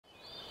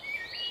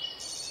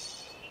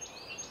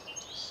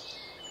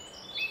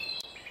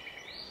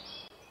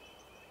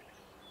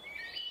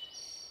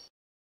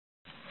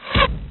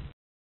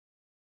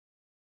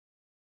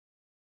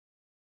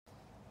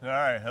All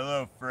right,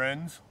 hello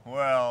friends.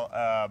 Well,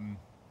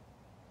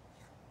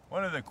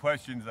 one of the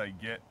questions I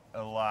get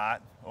a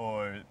lot,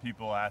 or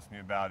people ask me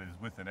about, is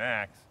with an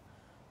axe,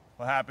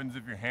 what happens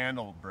if your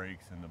handle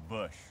breaks in the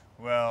bush?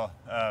 Well,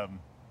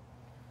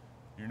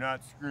 you're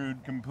not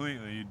screwed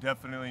completely. You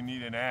definitely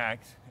need an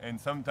axe, and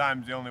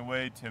sometimes the only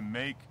way to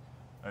make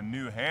a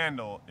new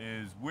handle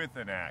is with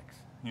an axe.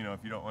 You know,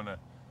 if you don't want to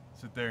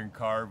sit there and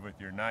carve with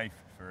your knife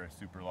for a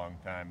super long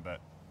time,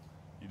 but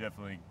you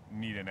definitely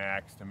need an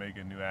axe to make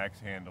a new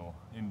axe handle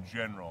in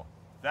general.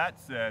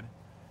 That said,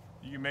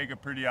 you can make a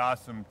pretty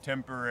awesome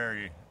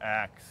temporary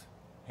axe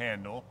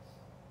handle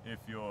if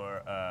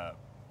your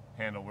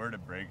handle were to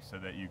break, so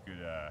that you could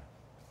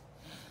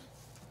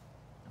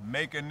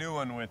make a new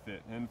one with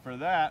it. And for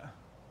that,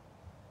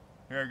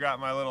 here I got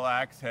my little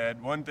axe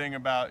head. One thing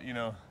about, you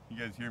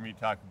guys hear me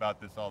talk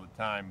about this all the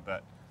time,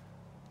 but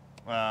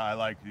I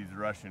like these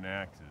Russian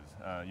axes.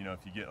 If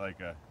you get like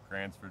a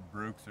Cransford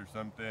Brooks or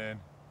something,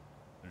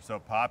 they're so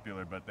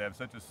popular, but they have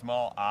such a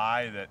small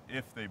eye that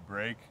if they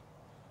break,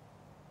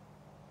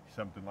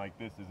 something like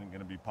this isn't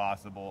going to be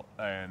possible.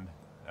 And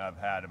I've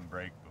had them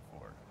break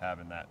before,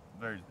 having that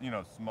very,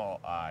 small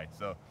eye.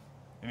 So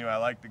anyway, I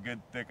like the good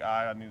thick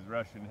eye on these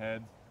Russian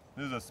heads.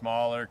 This is a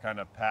smaller,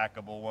 kind of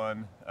packable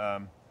one.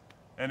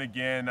 And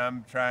again,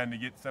 I'm trying to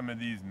get some of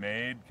these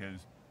made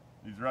because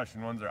these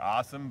Russian ones are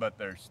awesome, but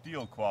their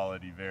steel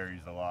quality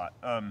varies a lot.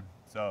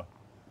 So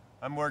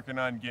I'm working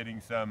on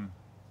getting some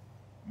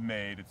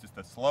made. It's just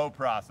a slow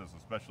process,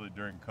 especially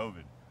during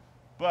COVID.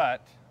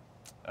 But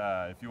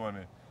if you want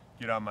to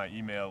get on my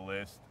email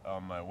list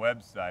on my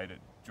website at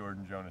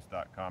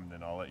jordanjonas.com,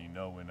 then I'll let you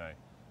know when I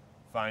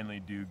finally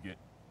do get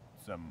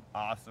some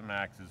awesome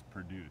axes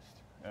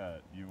produced.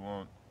 You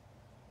won't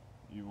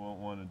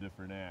want a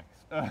different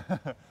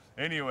axe.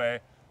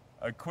 Anyway,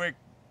 a quick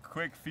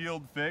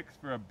field fix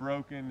for a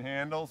broken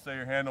handle. Say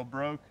your handle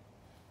broke,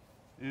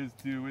 is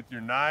to, with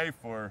your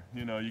knife, or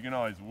you can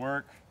always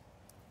work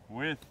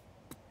with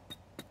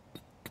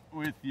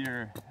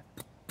your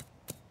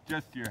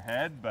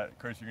head, but of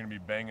course you're going to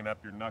be banging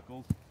up your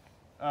knuckles,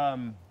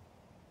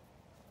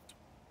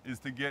 is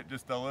to get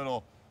just a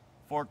little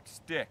forked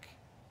stick.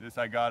 This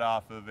I got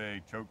off of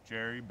a choke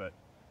cherry, but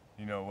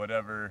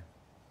whatever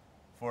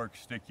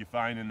forked stick you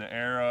find in the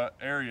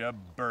area,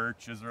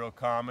 birch is real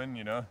common.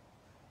 A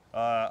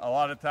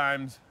lot of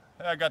times,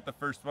 I got the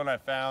first one I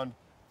found.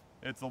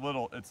 It's a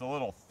little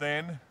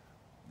thin.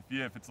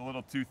 If it's a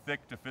little too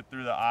thick to fit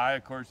through the eye,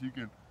 of course you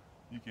can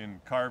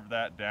carve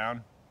that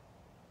down.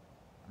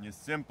 You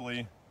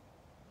simply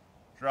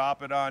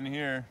drop it on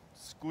here,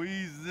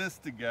 squeeze this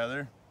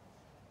together,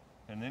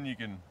 and then you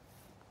can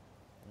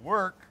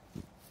work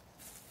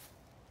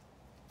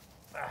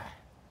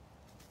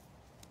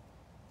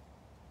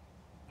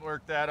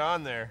that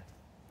on there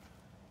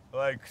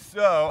like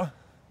so,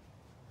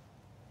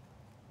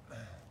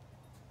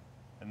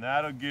 and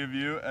that'll give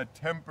you a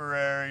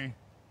temporary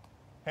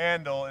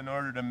handle in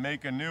order to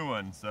make a new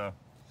one. So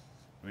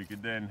we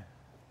could then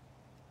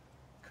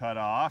cut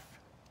off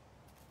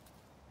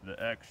the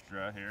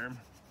extra here.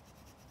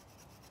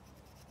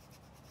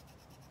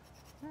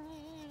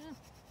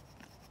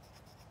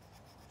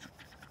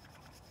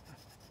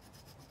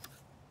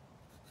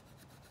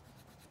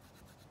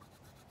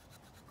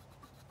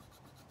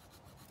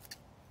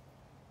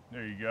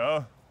 There you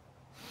go.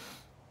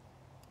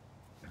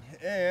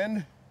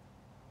 And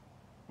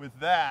with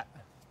that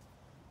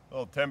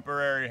little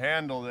temporary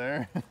handle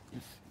there,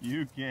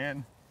 you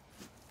can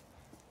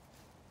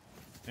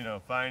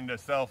find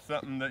yourself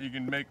something that you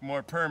can make a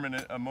more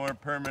permanent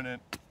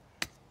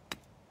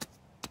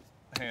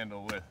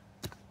handle with.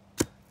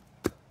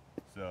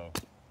 So,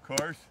 of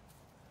course,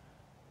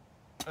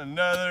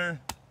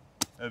 another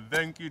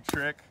Evenki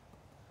trick.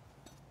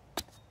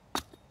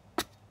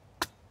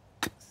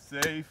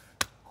 Safe,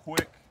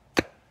 quick,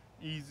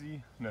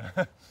 easy. No.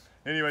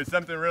 Anyway,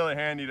 something really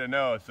handy to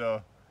know.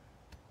 So,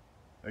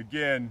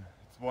 again,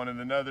 it's one of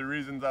another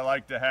reasons I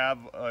like to have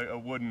a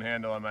wooden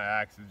handle on my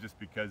axe, is just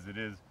because it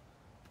is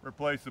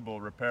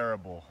replaceable,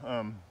 repairable,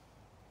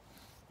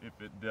 if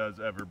it does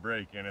ever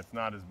break, and it's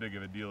not as big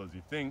of a deal as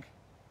you think.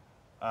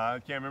 I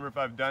can't remember if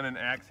I've done an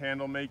axe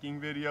handle making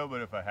video,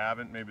 but if I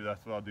haven't, maybe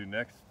that's what I'll do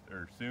next,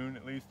 or soon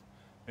at least.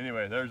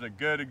 Anyway, there's a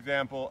good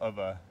example of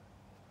a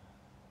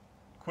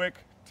quick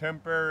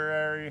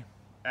temporary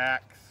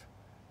axe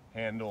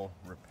handle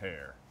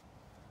repair.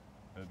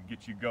 It'll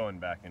get you going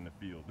back in the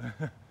field.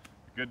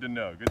 Good to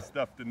know, good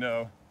stuff to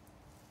know.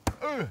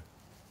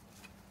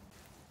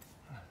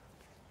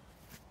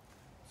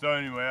 So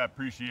anyway, I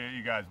appreciate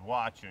you guys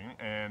watching,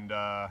 and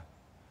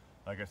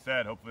like I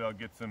said, hopefully I'll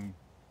get some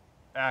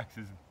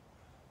axes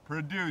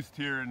produced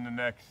here in the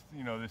next,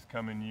 this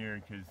coming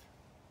year, because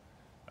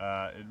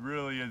it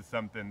really is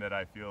something that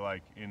I feel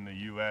like in the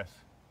US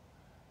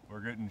we're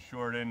getting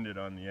short-ended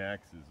on the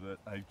axes.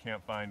 I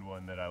can't find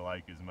one that I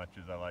like as much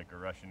as I like a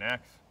Russian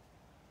axe.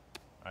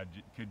 I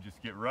could just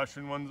get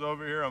Russian ones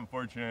over here.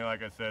 Unfortunately,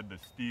 like I said, the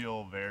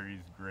steel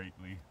varies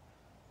greatly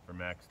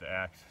from axe to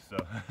axe, so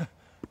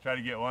try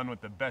to get one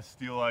with the best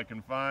steel I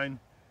can find.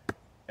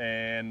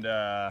 And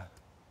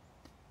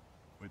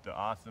with the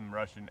awesome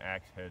Russian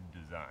axe head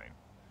design.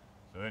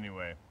 So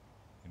anyway,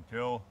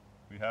 until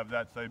we have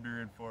that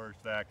Siberian forest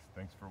axe,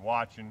 thanks for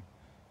watching,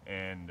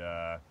 and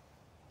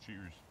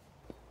cheers.